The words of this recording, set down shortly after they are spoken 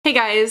Hey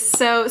guys,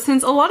 so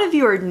since a lot of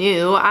you are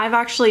new, I've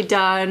actually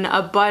done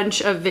a bunch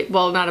of,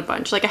 well, not a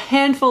bunch, like a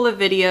handful of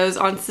videos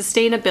on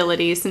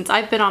sustainability since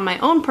I've been on my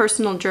own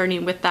personal journey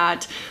with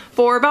that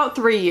for about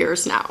 3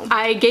 years now.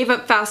 I gave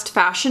up fast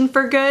fashion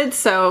for good,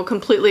 so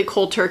completely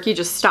cold turkey,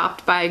 just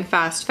stopped buying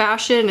fast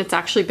fashion. It's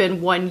actually been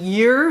 1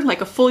 year,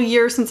 like a full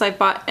year since I've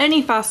bought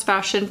any fast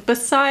fashion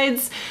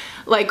besides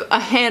like a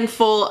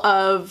handful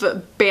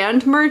of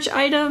band merch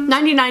items.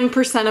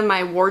 99% of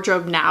my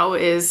wardrobe now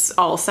is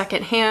all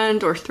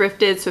secondhand or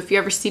thrifted, so if you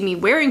ever see me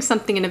wearing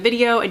something in a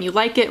video and you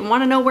like it and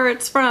want to know where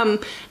it's from,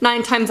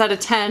 9 times out of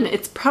 10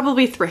 it's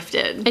probably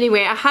thrifted.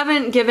 Anyway, I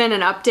haven't given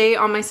an update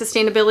on my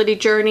sustainability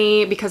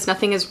journey because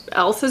nothing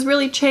else has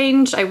really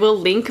changed. I will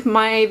link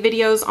my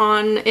videos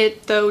on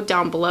it though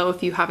down below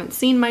if you haven't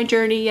seen my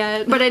journey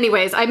yet. But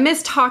anyways, I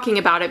miss talking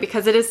about it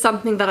because it is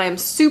something that I'm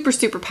super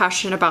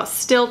passionate about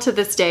still to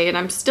this day, and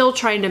I'm still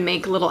trying to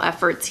make little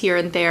efforts here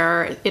and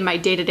there in my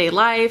day-to-day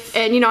life.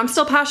 And you know, I'm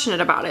still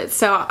passionate about it.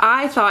 So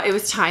I thought it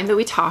was time that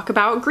we talk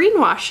about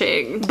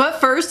greenwashing.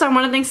 But first, I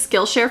want to thank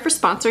Skillshare for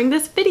sponsoring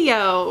this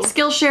video.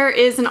 Skillshare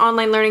is an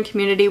online learning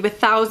community with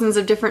thousands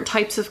of different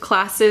types of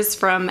classes,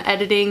 from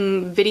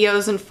editing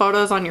videos and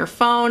photos on your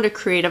phone to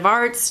creative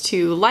arts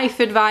to life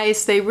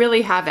advice. They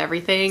really have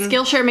everything.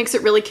 Skillshare makes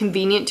it really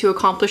convenient to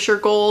accomplish your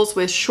goals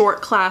with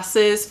short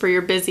classes for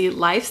your busy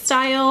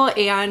lifestyle,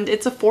 and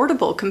it's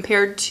affordable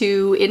compared to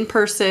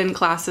in-person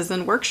classes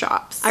and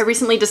workshops. I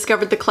recently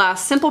discovered the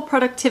class Simple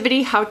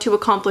Productivity: How to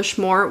Accomplish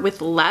More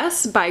with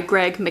Less by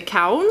Greg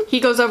McKeown. He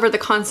goes over the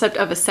concept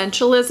of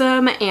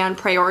essentialism and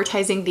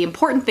prioritizing the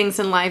important things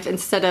in life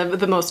instead of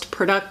the most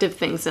productive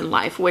things in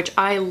life, which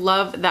I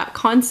love that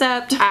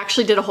concept. I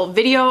actually did a whole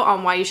video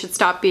on why you should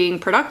stop being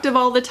productive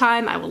all the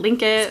time. I will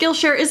link it.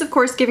 Skillshare is of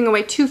course giving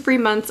away 2 free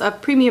months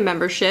of premium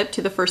membership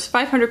to the first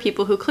 500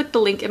 people who click the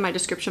link in my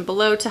description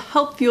below to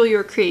help fuel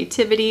your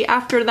creativity.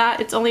 After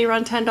that, it's only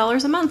around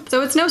 $10 a month.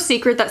 So it's no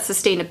secret that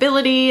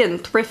sustainability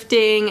and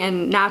thrifting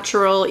and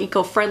natural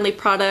eco-friendly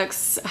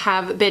products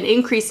have been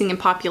increasing in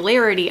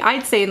popularity,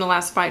 I'd say in the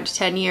last 5 to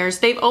 10 years.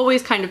 They've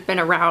always kind of been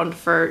around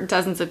for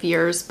dozens of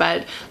years,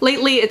 but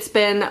lately it's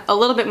been a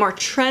little bit more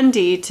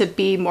trendy to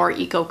be more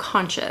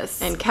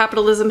eco-conscious. And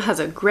capitalism has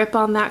a grip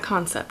on that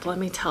concept, let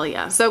me tell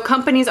you. So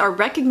companies are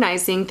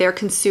recognizing their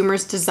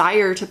consumers'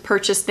 desire to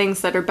purchase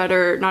things that are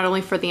better not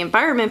only for the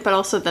environment but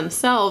also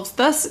themselves.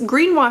 Thus,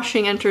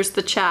 greenwashing enters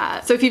the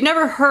chat. So if you've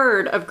never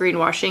heard of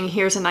greenwashing,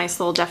 here's a nice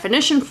little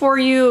definition for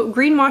you.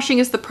 Greenwashing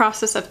is the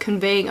process of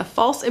conveying a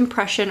false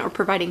impression or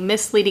providing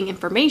misleading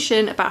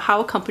information about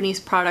how a company's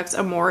products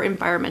are more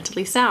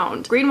environmentally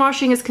sound.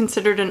 Greenwashing is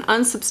considered an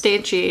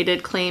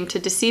unsubstantiated claim to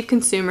deceive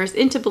consumers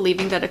into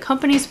believing that a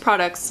company's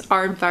products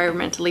are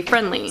environmentally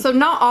friendly. So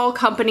not all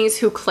companies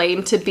who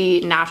claim to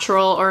be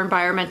natural or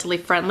environmentally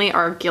friendly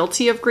are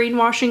guilty of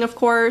greenwashing, of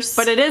course,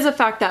 but it is a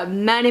fact that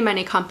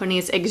many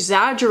companies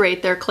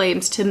exaggerate their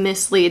claims to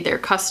mislead their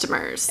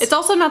customers. It's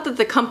also not that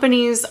the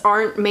companies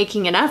aren't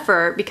making an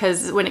effort,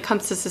 because when it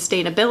comes to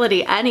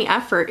sustainability, any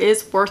effort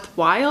is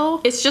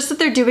worthwhile. It's just that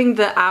they're doing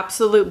the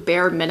absolute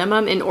bare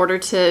minimum in order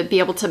to be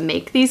able to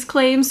make these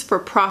claims for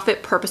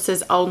profit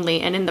purposes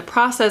only, and in the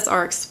process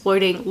are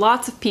exploiting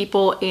lots of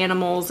people,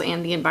 animals,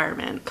 and the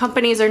environment.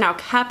 Companies are now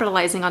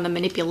capitalizing on the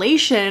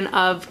manipulation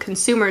of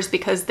consumers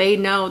because they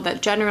know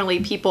that generally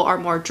people are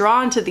more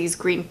drawn to these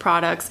green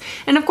products,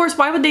 and of course,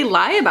 why would they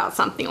lie about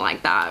something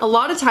like that? A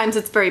lot of times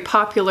it's very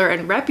popular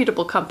and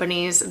reputable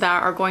companies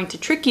that are going to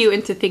trick you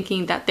into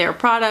thinking that their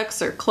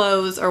products or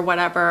clothes or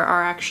whatever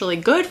are actually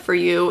good for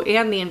you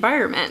and the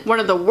environment. One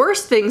of the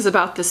worst things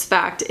about this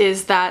fact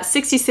is that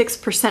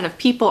 66% of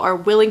people are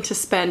willing to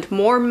spend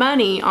more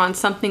money on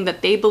something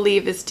that they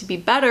believe is to be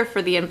better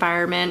for the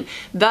environment.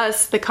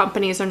 Thus, the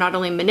companies are not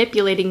only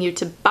manipulating you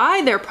to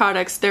buy their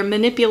products, they're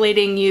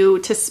manipulating you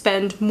to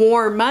spend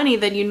more money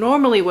than you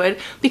normally would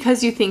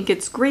because you think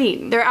it's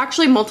green. There are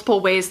actually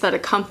multiple ways that a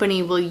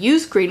company will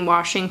use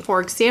greenwashing.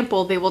 For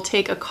example, they will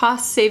take a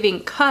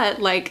cost-saving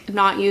cut, like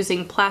not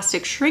using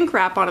plastic shrink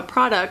wrap on a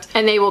product,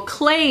 and they will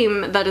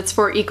claim that it's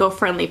for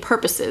eco-friendly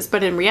purposes,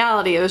 but in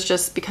reality it was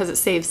just because it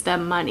saves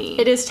them money.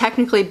 It is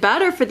technically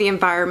better for the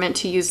environment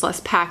to use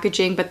less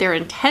packaging, but their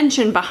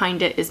intention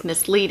behind it is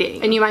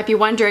misleading. And you might be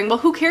wondering, well,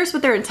 who cares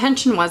what their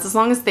intention was? As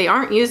long as they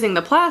aren't using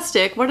the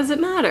plastic, what does it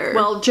matter?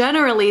 Well,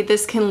 generally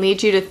this can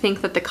lead you to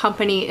think that the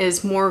company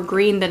is more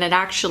green than it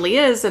actually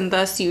is, and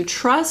thus you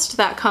trust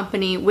that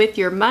company with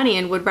your money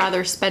and would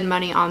rather spend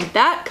money on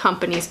that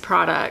company's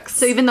products.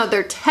 So even though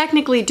they're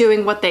technically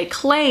doing what they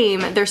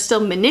claim, they're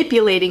still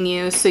manipulating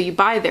you so you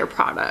buy their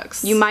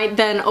products. You might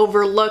then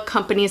overlook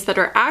companies that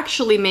are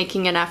actually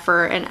making an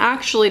effort and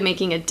actually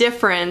making a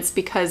difference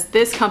because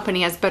this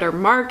company has better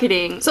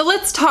marketing. So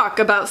let's talk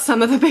about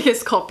some of the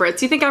biggest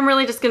culprits. You think I'm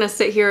really just gonna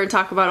sit here and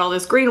talk about all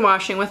this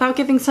greenwashing without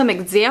giving some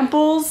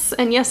examples?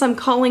 And yes, I'm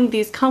calling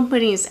these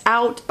companies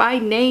out by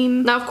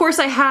name. Now, of course,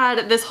 I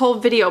had this whole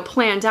video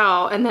planned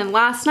out, and then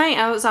last night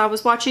as I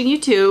was watching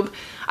YouTube,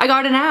 I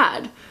got an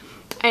ad.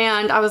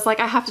 And I was like,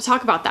 I have to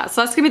talk about that.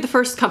 So that's gonna be the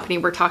first company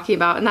we're talking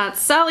about, and that's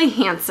Sally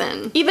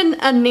Hansen. Even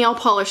a nail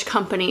polish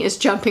company is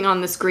jumping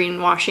on this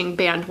greenwashing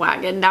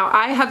bandwagon. Now,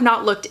 I have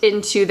not looked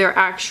into their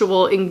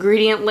actual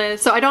ingredient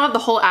list, so I don't have the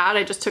whole ad,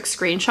 I just took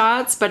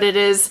screenshots, but it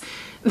is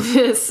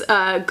this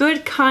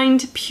Good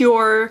Kind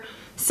Pure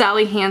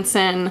Sally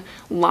Hansen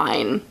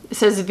line. It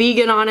says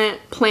vegan on it,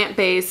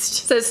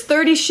 plant-based. It says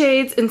 30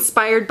 shades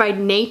inspired by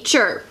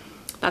nature.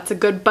 That's a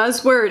good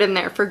buzzword in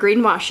there for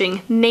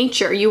greenwashing.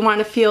 Nature. You want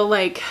to feel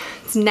like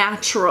it's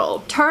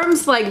natural.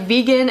 Terms like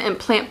vegan and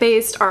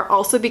plant-based are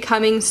also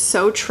becoming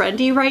so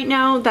trendy right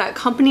now that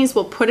companies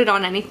will put it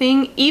on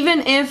anything,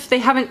 even if they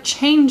haven't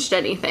changed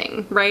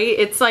anything, right?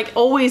 It's like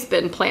always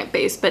been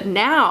plant-based, but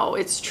now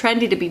it's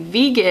trendy to be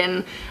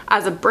vegan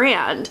as a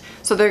brand.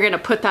 So they're gonna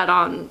put that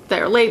on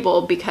their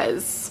label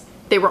because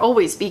they were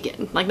always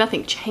vegan, like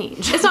nothing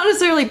changed. It's not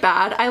necessarily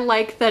bad. I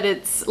like that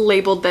it's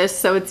labeled this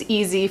so it's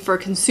easy for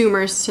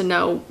consumers to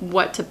know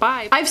what to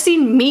buy. I've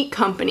seen meat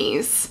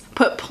companies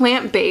put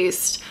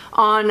plant-based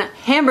on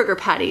hamburger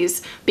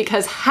patties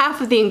because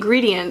half of the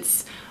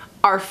ingredients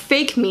are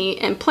fake meat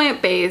and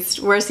plant-based,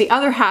 whereas the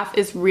other half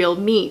is real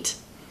meat.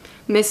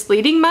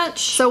 Misleading much?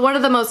 So one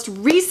of the most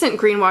recent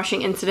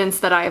greenwashing incidents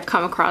that I have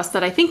come across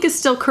that I think is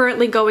still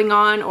currently going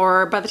on,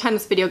 or by the time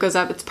this video goes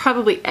up, it's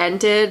probably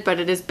ended, but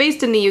it is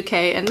based in the UK,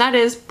 and that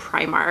is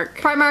Primark.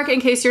 Primark,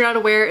 in case you're not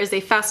aware, is a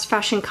fast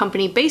fashion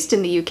company based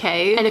in the UK,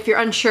 and if you're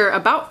unsure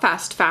about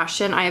fast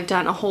fashion, I have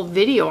done a whole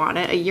video on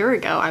it a year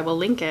ago. I will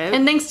link it.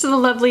 And thanks to the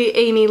lovely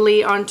Amy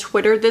Lee on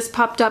Twitter, this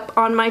popped up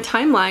on my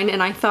timeline,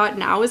 and I thought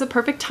now is a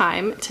perfect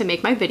time to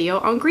make my video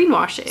on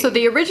greenwashing. So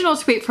the original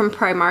tweet from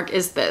Primark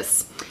is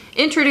this: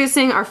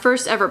 introducing our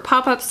first ever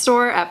pop-up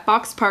store at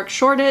Box Park,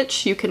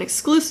 Shoreditch. You can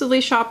exclusively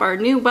shop our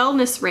new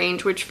wellness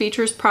range, which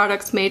features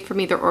products made from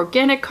either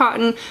organic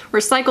cotton,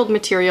 recycled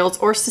materials,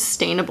 or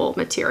sustainable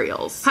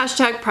materials.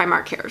 Hashtag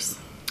Primark cares.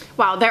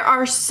 Wow, there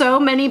are so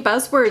many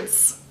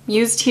buzzwords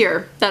used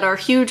here that are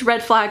huge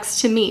red flags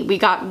to me. We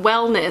got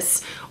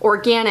wellness,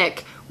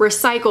 organic,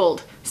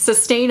 recycled,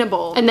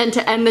 sustainable, and then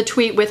to end the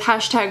tweet with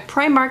hashtag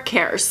Primark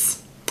cares.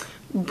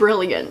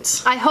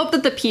 Brilliant. I hope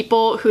that the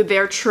people who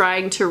they're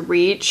trying to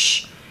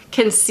reach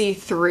can see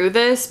through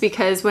this,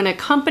 because when a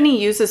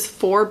company uses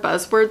 4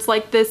 buzzwords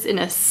like this in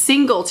a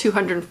single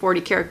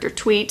 240 character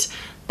tweet,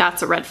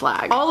 that's a red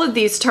flag. All of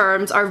these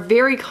terms are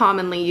very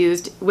commonly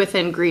used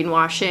within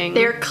greenwashing.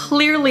 They're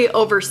clearly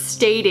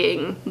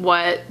overstating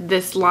what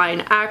this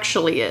line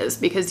actually is,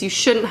 because you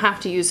shouldn't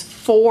have to use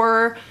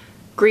 4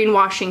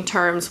 greenwashing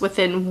terms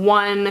within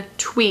one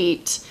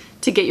tweet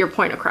to get your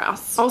point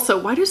across. Also,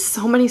 why do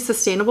so many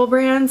sustainable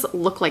brands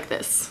look like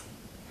this?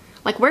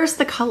 Like, where's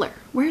the color?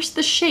 Where's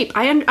the shape?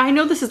 I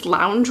know this is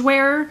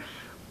loungewear,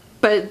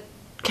 but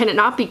can it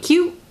not be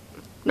cute?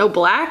 No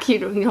black? You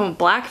know,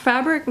 black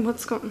fabric?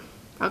 What's going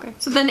on? Okay.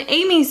 So then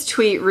Amy's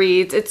tweet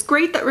reads, it's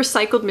great that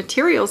recycled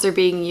materials are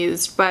being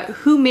used, but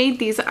who made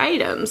these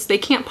items? They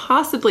can't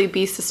possibly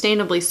be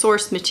sustainably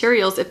sourced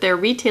materials if they're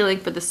retailing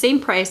for the same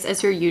price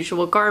as your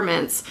usual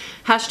garments.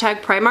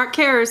 Hashtag Primark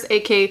cares,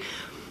 aka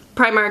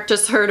Primark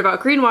just heard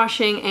about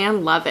greenwashing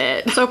and love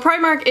it. So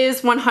Primark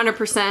is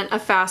 100% a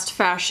fast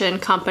fashion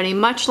company,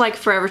 much like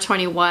Forever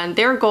 21.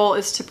 Their goal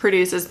is to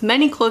produce as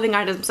many clothing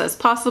items as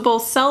possible,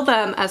 sell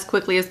them as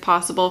quickly as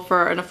possible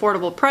for an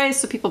affordable price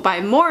so people buy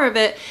more of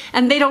it,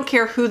 and they don't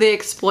care who they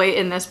exploit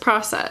in this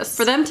process.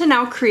 For them to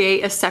now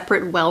create a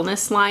separate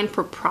wellness line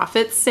for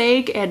profit's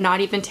sake and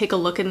not even take a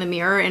look in the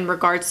mirror in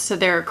regards to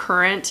their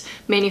current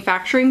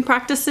manufacturing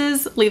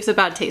practices leaves a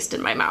bad taste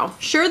in my mouth.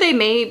 Sure, they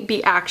may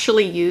be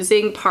actually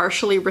using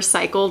partially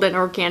recycled and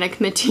organic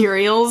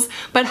materials,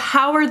 but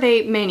how are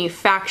they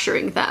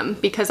manufacturing them?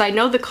 Because I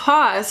know the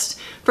cost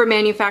for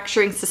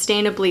manufacturing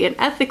sustainably and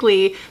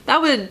ethically,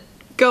 that would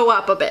go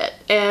up a bit.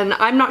 And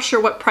I'm not sure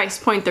what price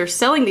point they're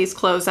selling these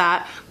clothes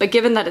at, but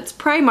given that it's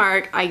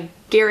Primark, I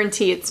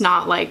guarantee it's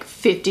not like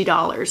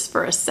 $50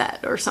 for a set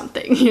or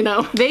something, you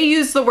know? They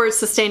use the word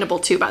sustainable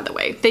too, by the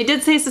way. They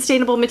did say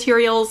sustainable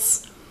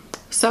materials,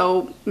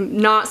 so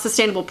not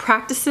sustainable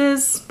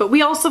practices, but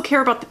we also care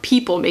about the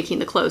people making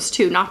the clothes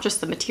too, not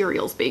just the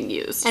materials being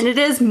used. And it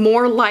is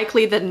more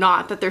likely than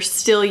not that they're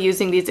still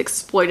using these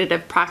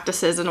exploitative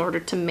practices in order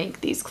to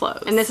make these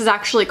clothes. And this is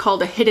actually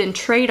called a hidden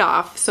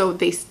trade-off, so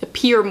they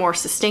appear more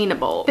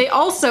sustainable. They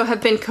also have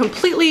been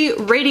completely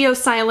radio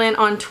silent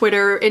on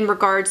Twitter in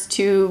regards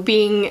to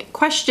being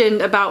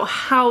questioned about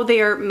how they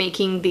are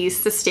making these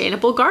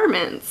sustainable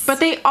garments.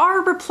 But they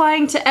are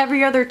replying to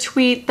every other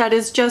tweet that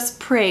is just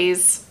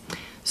praise.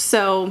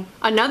 So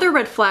another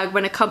red flag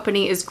when a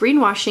company is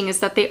greenwashing is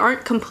that they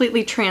aren't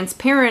completely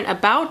transparent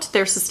about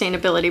their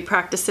sustainability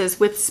practices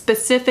with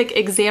specific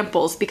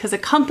examples, because a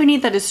company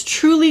that is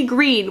truly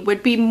green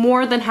would be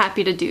more than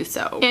happy to do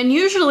so. And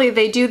usually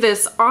they do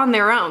this on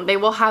their own. They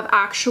will have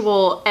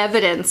actual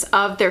evidence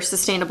of their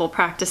sustainable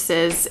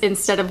practices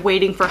instead of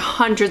waiting for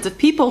hundreds of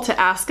people to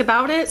ask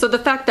about it. So the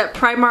fact that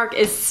Primark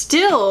is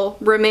still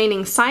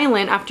remaining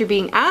silent after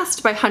being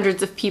asked by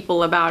hundreds of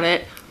people about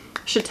it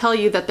should tell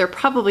you that they're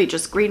probably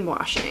just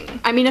greenwashing.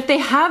 I mean, if they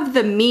have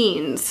the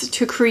means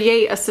to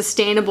create a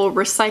sustainable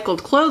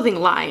recycled clothing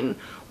line,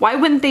 why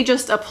wouldn't they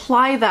just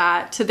apply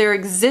that to their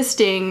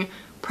existing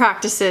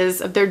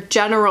practices of their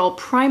general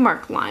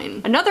Primark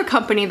line? Another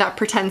company that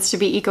pretends to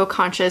be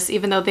eco-conscious,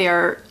 even though they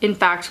are in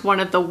fact one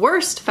of the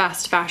worst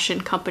fast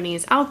fashion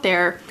companies out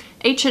there,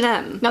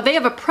 H&M. Now they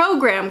have a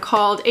program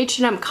called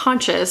H&M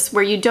Conscious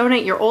where you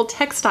donate your old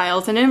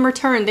textiles and in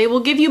return they will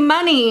give you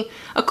money,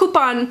 a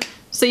coupon,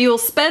 so you'll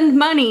spend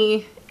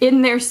money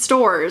in their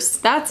stores.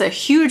 That's a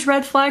huge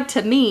red flag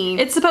to me.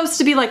 It's supposed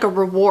to be like a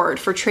reward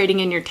for trading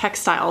in your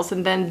textiles,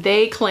 and then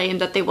they claim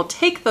that they will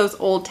take those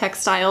old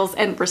textiles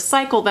and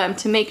recycle them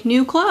to make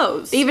new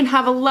clothes. They even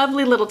have a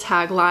lovely little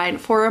tagline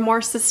for a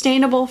more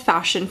sustainable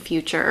fashion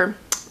future.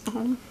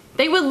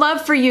 They would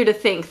love for you to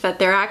think that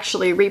they're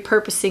actually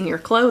repurposing your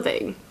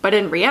clothing, but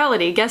in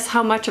reality, guess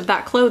how much of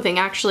that clothing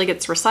actually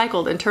gets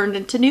recycled and turned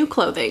into new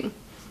clothing?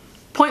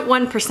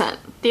 0.1%.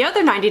 The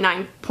other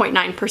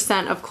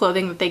 99.9% of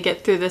clothing that they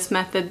get through this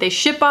method, they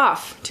ship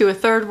off to a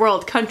third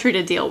world country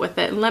to deal with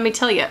it. And let me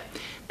tell you,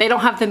 they don't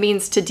have the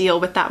means to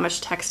deal with that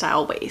much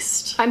textile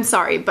waste. I'm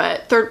sorry,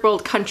 but third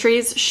world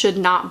countries should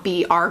not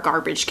be our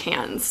garbage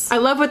cans. I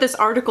love what this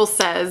article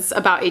says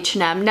about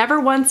H&M, never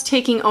once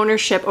taking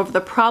ownership over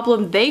the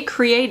problem they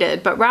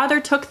created, but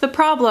rather took the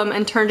problem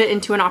and turned it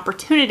into an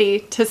opportunity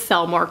to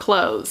sell more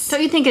clothes.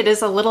 Don't you think it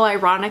is a little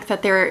ironic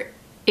that they're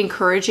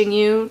encouraging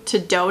you to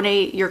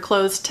donate your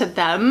clothes to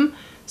them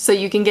so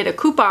you can get a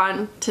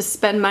coupon to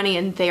spend money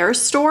in their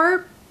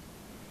store?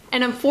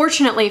 And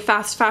unfortunately,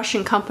 fast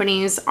fashion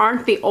companies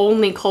aren't the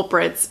only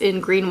culprits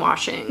in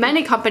greenwashing.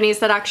 Many companies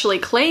that actually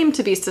claim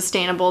to be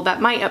sustainable,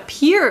 that might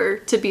appear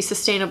to be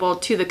sustainable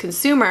to the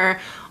consumer,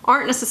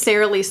 aren't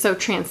necessarily so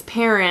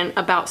transparent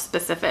about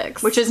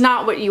specifics, which is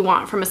not what you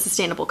want from a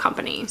sustainable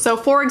company. So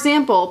for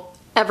example,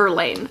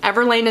 Everlane.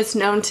 Everlane is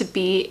known to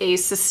be a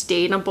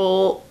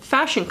sustainable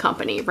fashion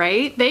company,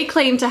 right? They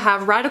claim to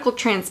have radical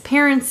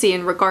transparency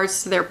in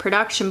regards to their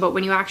production, but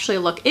when you actually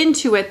look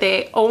into it,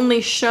 they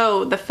only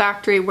show the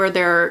factory where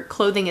their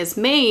clothing is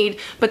made,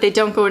 but they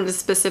don't go into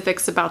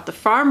specifics about the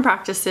farm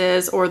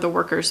practices or the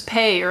workers'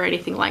 pay or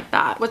anything like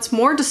that. What's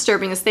more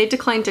disturbing is they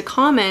decline to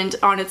comment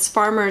on its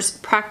farmers'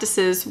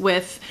 practices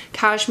with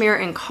cashmere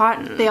and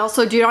cotton. They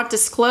also do not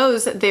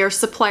disclose their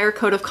supplier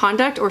code of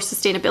conduct or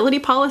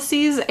sustainability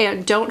policies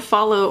and don't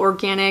follow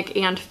organic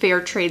and fair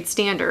trade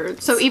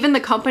standards. So even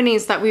the companies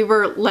that we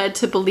were led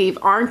to believe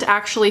aren't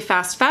actually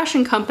fast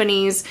fashion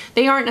companies,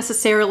 they aren't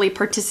necessarily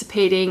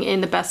participating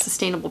in the best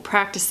sustainable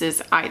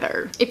practices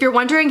either. If you're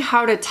wondering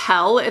how to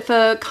tell if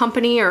a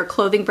company or a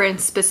clothing brand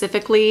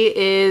specifically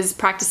is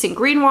practicing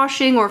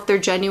greenwashing or if they're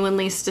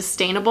genuinely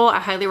sustainable, I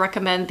highly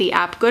recommend the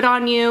app Good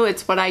On You.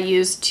 It's what I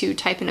use to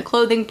type in a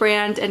clothing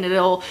brand and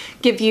it'll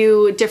give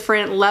you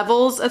different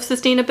levels of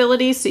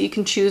sustainability so you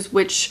can choose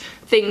which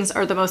things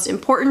are the most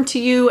important to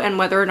you and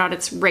whether or not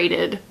it's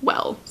rated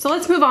well. So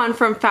let's move on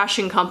from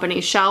fashion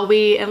companies, shall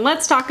we? And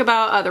let's talk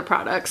about other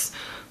products.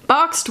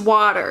 Boxed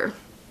water.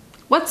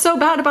 What's so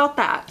bad about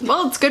that?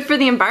 Well, it's good for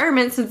the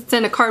environment since it's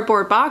in a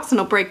cardboard box and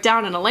it'll break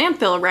down in a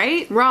landfill,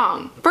 right?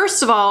 Wrong.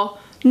 First of all,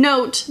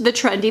 note the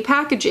trendy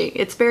packaging.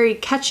 It's very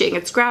catching,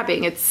 it's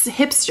grabbing, it's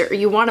hipster,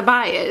 you want to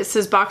buy it. It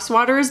says boxed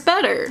water is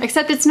better.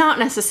 Except it's not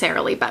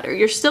necessarily better.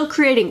 You're still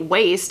creating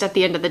waste at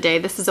the end of the day.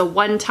 This is a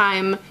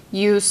one-time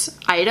use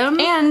item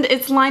and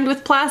it's lined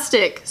with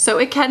plastic, so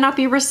it cannot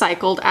be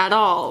recycled at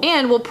all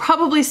and will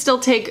probably still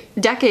take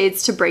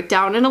decades to break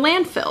down in a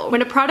landfill.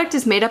 When a product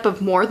is made up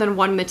of more than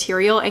one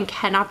material and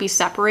cannot be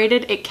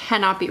separated, it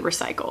cannot be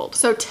recycled.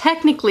 So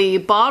technically,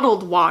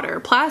 bottled water,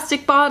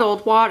 plastic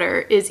bottled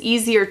water, is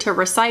easier to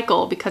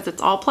recycle because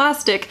it's all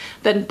plastic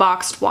than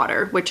boxed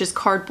water, which is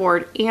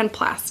cardboard and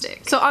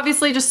plastic. So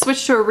obviously just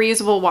switch to a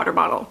reusable water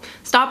bottle.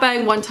 Stop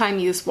buying one-time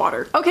use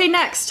water. Okay,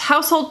 next,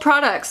 household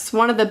products.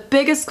 One of the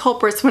biggest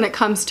culprits when it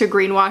comes to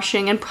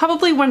greenwashing and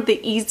probably one of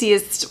the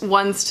easiest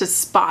ones to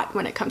spot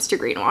when it comes to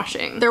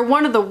greenwashing. They're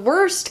one of the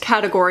worst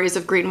categories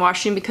of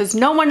greenwashing because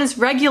no one is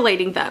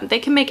regulating them. They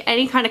can make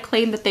any kind of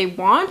claim that they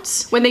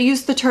want. When they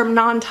use the term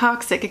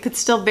non-toxic, it could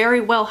still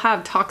very well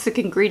have toxic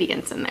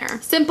ingredients in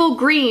there. Simple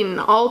Green,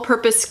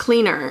 all-purpose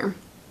cleaner.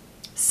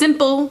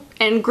 Simple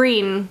and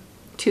green,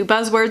 two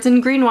buzzwords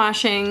in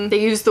greenwashing.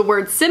 They use the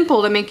word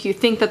simple to make you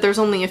think that there's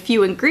only a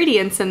few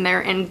ingredients in there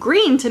and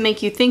green to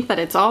make you think that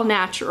it's all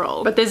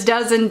natural. But this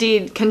does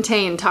indeed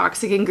contain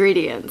toxic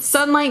ingredients.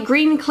 Sunlight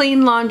Green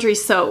Clean Laundry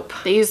Soap.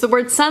 They use the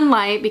word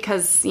sunlight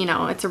because, you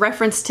know, it's a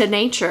reference to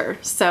nature,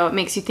 so it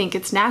makes you think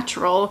it's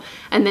natural,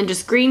 and then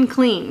just green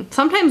clean.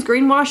 Sometimes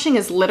greenwashing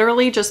is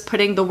literally just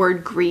putting the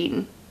word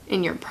green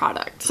in your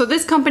product. So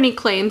this company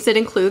claims it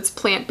includes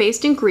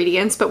plant-based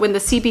ingredients, but when the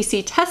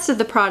CBC tested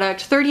the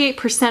product,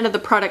 38% of the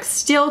product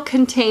still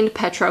contained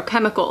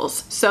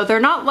petrochemicals. So they're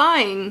not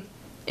lying.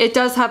 It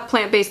does have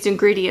plant-based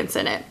ingredients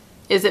in it.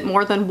 Is it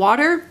more than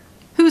water?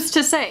 Who's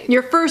to say?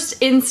 Your first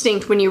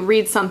instinct when you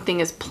read something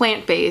is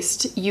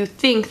plant-based, you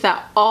think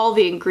that all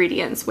the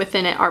ingredients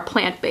within it are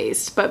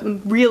plant-based, but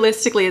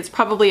realistically it's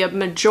probably a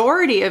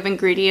majority of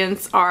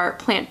ingredients are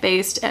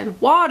plant-based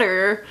and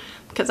water,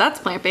 because that's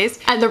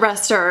plant-based, and the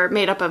rest are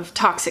made up of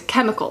toxic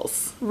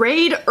chemicals.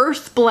 Raid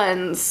Earth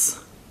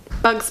Blends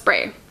bug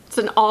spray. It's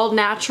an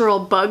all-natural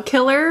bug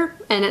killer,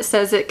 and it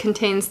says it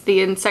contains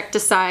the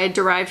insecticide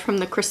derived from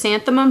the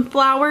chrysanthemum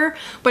flower,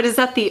 but is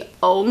that the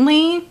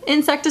only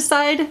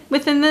insecticide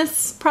within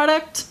this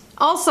product?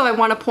 Also, I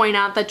want to point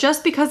out that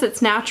just because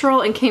it's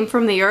natural and came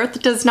from the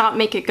earth does not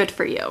make it good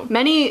for you.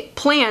 Many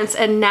plants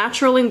and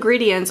natural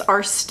ingredients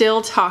are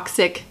still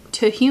toxic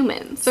to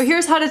humans. So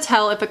here's how to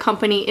tell if a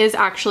company is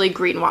actually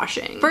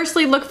greenwashing.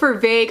 Firstly, look for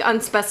vague,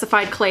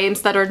 unspecified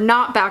claims that are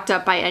not backed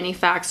up by any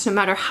facts, no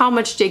matter how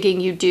much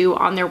digging you do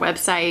on their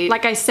website.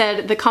 Like I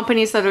said, the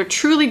companies that are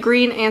truly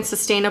green and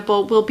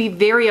sustainable will be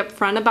very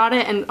upfront about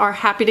it and are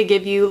happy to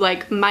give you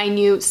like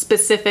minute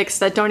specifics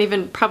that don't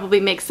even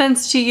probably make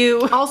sense to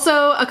you.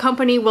 Also, a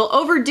company will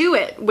overdo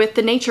it with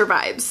the nature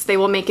vibes. They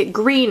will make it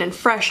green and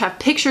fresh, have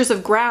pictures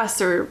of grass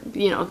or,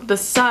 you know, the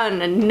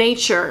sun and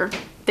nature.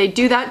 They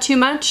do that too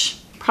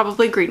much,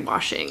 probably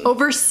greenwashing.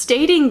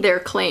 Overstating their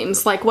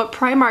claims, like what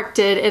Primark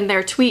did in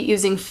their tweet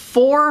using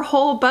 4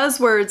 whole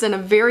buzzwords in a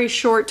very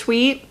short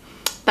tweet,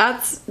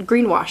 that's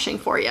greenwashing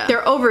for you.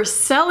 They're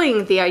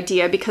overselling the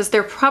idea because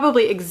they're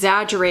probably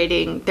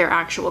exaggerating their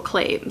actual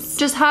claims.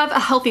 Just have a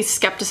healthy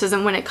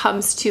skepticism when it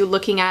comes to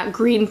looking at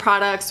green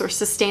products or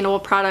sustainable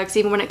products,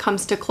 even when it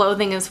comes to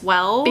clothing as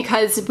well,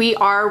 because we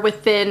are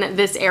within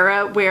this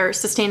era where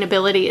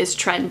sustainability is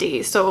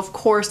trendy. So of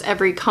course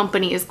every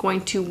company is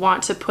going to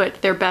want to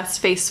put their best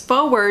face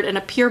forward and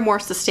appear more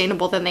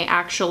sustainable than they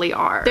actually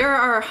are. There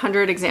are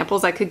 100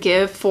 examples I could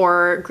give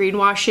for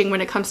greenwashing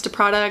when it comes to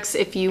products.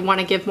 If you want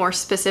to give more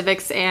specifics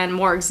and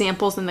more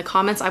examples in the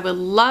comments, I would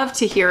love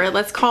to hear it.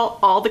 Let's call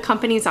all the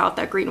companies out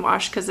that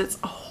greenwash, because it's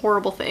a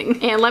horrible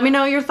thing. And let me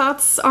know your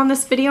thoughts on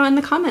this video in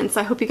the comments.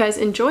 I hope you guys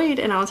enjoyed,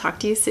 and I'll talk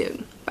to you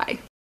soon. Bye.